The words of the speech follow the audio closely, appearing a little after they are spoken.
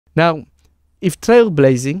Now, if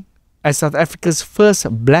trailblazing as South Africa's first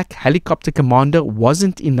black helicopter commander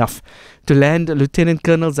wasn't enough to land Lieutenant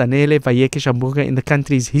Colonel Zanele Vayeke Shambuga in the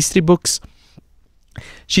country's history books,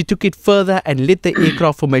 she took it further and led the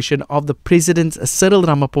aircraft formation of the President Cyril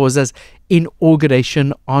Ramaphosa's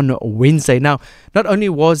inauguration on Wednesday. Now, not only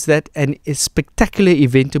was that a spectacular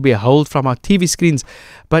event to behold from our TV screens,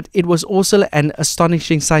 but it was also an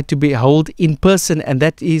astonishing sight to behold in person, and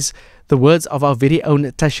that is the words of our very own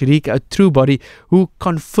Tashriq Truebody, who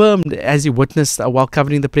confirmed as he witnessed while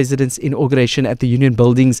covering the President's inauguration at the Union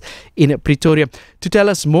Buildings in Pretoria. To tell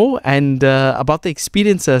us more and about the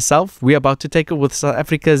experience herself, we are about to take it with South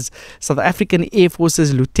African Air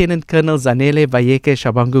Force's Lieutenant Colonel Zanele Vayeke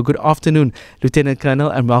Shambuga. Good afternoon, Lieutenant Colonel,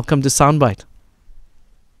 and welcome to Soundbite.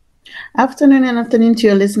 Afternoon and afternoon to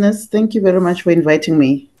your listeners. Thank you very much for inviting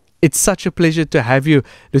me. It's such a pleasure to have you,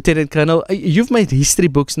 Lieutenant Colonel. You've made history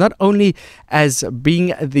books not only as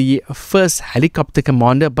being the first helicopter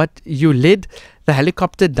commander, but you led the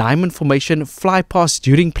helicopter diamond formation fly past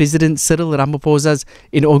during President Cyril Ramaphosa's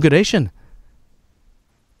inauguration.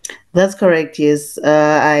 That's correct, yes.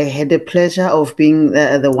 I had the pleasure of being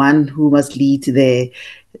the one who must lead the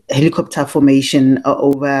helicopter formation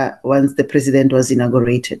over once the president was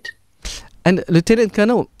inaugurated. And Lieutenant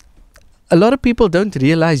Colonel, a lot of people don't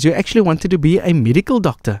realize you actually wanted to be a medical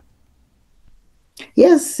doctor.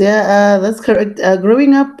 Yes, that's correct.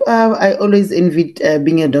 Growing up, I always envied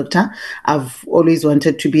being a doctor. I've always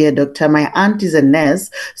wanted to be a doctor. My aunt is a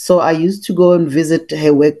nurse, so I used to go and visit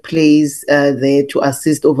her workplace there to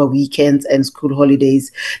assist over weekends and school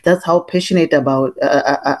holidays. That's how passionate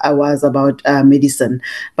I was about medicine.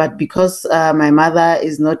 But because my mother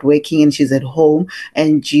is not working and she's at home,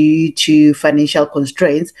 and due to financial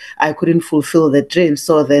constraints, I couldn't fulfill the dream.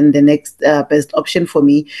 So then the next best option for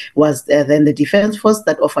me was then the Defense Force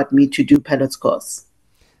that offered me to do pilot's course.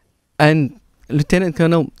 And Lieutenant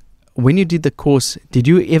Colonel, when you did the course, did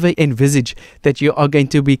you ever envisage that you are going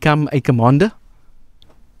to become a commander?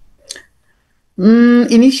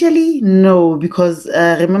 Initially, no, because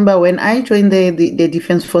remember when I joined the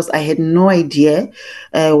Defense Force, I had no idea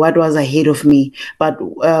what was ahead of me. But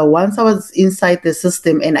once I was inside the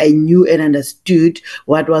system and I knew and understood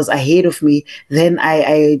what was ahead of me, then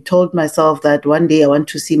I told myself that one day I want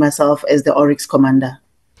to see myself as the Oryx commander.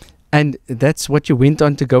 And that's what you went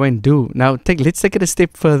on to go and do. Now, let's take it a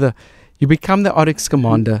step further. You become the Oryx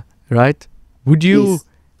commander, right? Would you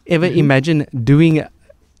ever imagine doing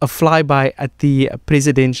a flyby at the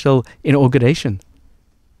presidential inauguration?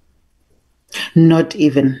 Not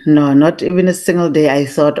even a single day I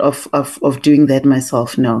thought of doing that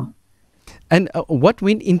myself, no. And what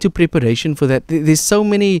went into preparation for that? There's so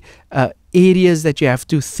many areas that you have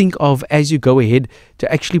to think of as you go ahead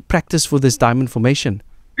to actually practice for this diamond formation.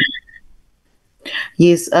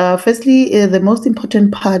 Yes, firstly, the most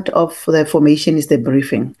important part of the formation is the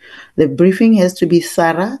briefing. The briefing has to be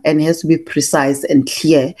thorough and has to be precise and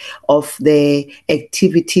clear of the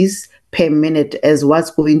activities per minute as what's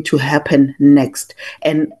going to happen next.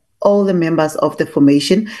 And all the members of the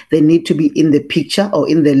formation, they need to be in the picture or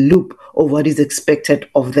in the loop of what is expected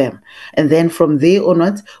of them. And then from there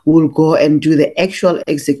onwards, we'll go and do the actual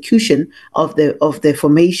execution of the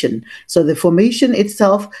formation. So the formation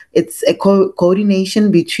itself, it's a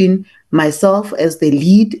coordination between myself as the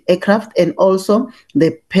lead aircraft and also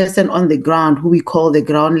the person on the ground who we call the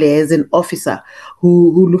ground liaison officer,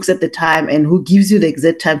 who looks at the time and who gives you the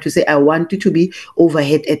exact time to say, I want you to be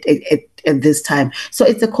overhead at this time. So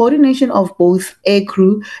it's a coordination of both air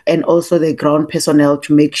crew and also the ground personnel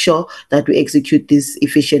to make sure that we execute this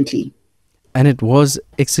efficiently. And it was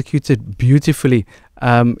executed beautifully.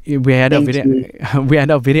 We had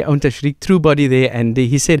our very own Tashriq Truebody there, and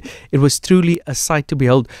he said it was truly a sight to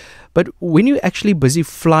behold. But when you're actually busy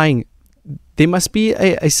flying, there must be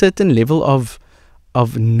a certain level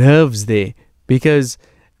of nerves there, because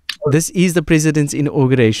this is the president's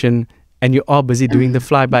inauguration and you are busy doing the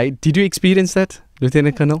flyby. Did you experience that,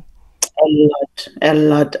 Lieutenant Colonel? A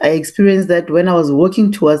lot. I experienced that when I was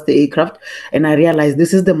walking towards the aircraft and I realized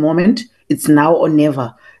this is the moment, it's now or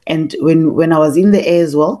never. And when I was in the air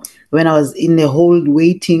as well, when I was in the hold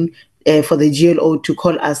waiting for the GLO to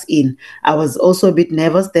call us in, I was also a bit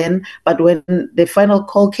nervous then. But when the final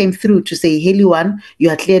call came through to say, Heli 1,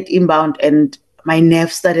 you are cleared inbound, and my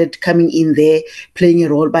nerves started coming in there, playing a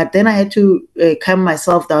role. But then I had to calm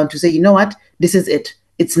myself down to say, you know what, this is it.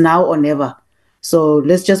 It's now or never. So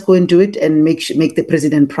let's just go and do it and make the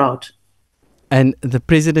president proud. And the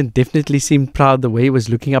president definitely seemed proud the way he was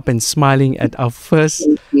looking up and smiling at our first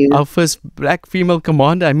black female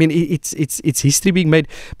commander. I mean, it's history being made.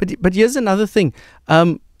 But here's another thing.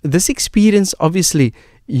 This experience, obviously,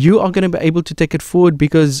 you are going to be able to take it forward,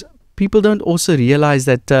 because people don't also realize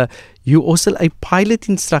that you're also a pilot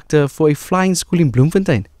instructor for a flying school in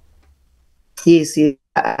Bloemfontein. Yes, yes.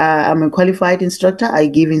 I'm a qualified instructor. I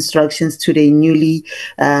give instructions to the newly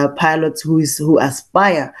pilots who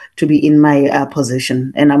aspire to be in my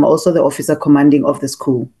position, and I'm also the officer commanding of the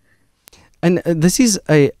school. And this is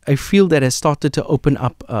a field that has started to open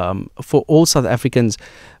up for all South Africans,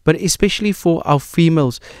 but especially for our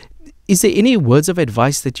females. Is there any words of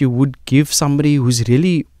advice that you would give somebody who's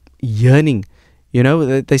really yearning? You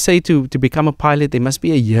know, they say to become a pilot, there must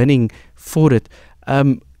be a yearning for it.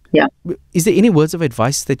 Yeah. Is there any words of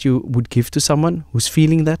advice that you would give to someone who's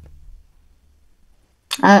feeling that?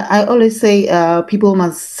 I always say people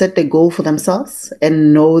must set a goal for themselves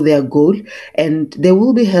and know their goal, and there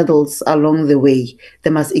will be hurdles along the way. They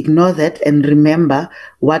must ignore that and remember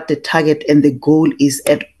what the target and the goal is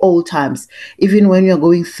at all times. Even when you're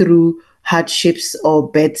going through hardships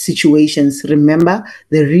or bad situations, remember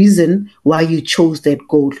the reason why you chose that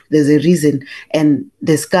goal. There's a reason, and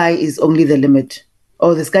the sky is only the limit,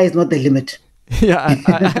 or the sky is not the limit. Yeah,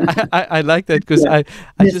 I like that, because Yeah.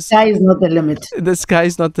 I The just sky is not the limit. the sky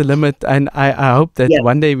is not the limit, and I hope that Yeah.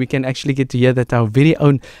 one day we can actually get to hear that our very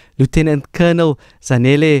own Lieutenant Colonel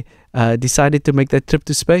Zanele decided to make that trip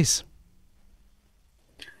to space.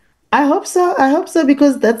 I hope so. I hope so,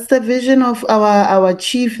 because that's the vision of our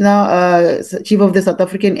chief now, chief of the South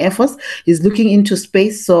African Air Force. Is looking into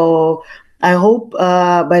space. So I hope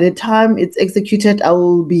by the time it's executed, I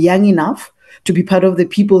will be young enough to be part of the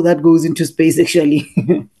people that goes into space, actually.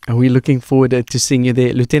 And we're looking forward to seeing you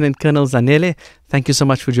there. Lieutenant Colonel Zanele, thank you so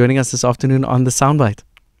much for joining us this afternoon on The Soundbite.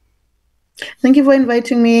 Thank you for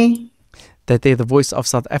inviting me. That they're the voice of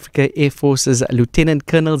South Africa Air Force's Lieutenant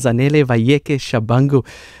Colonel Zanele Vayeke Shabangu,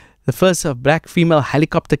 the first black female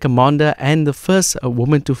helicopter commander and the first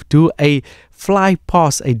woman to do a fly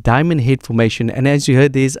past a diamond head formation. And as you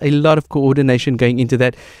heard, there's a lot of coordination going into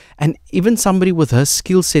that. And even somebody with her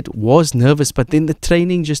skill set was nervous, but then the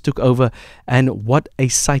training just took over. And what a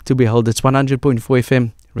sight to behold. It's 100.4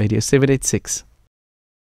 FM, Radio 786.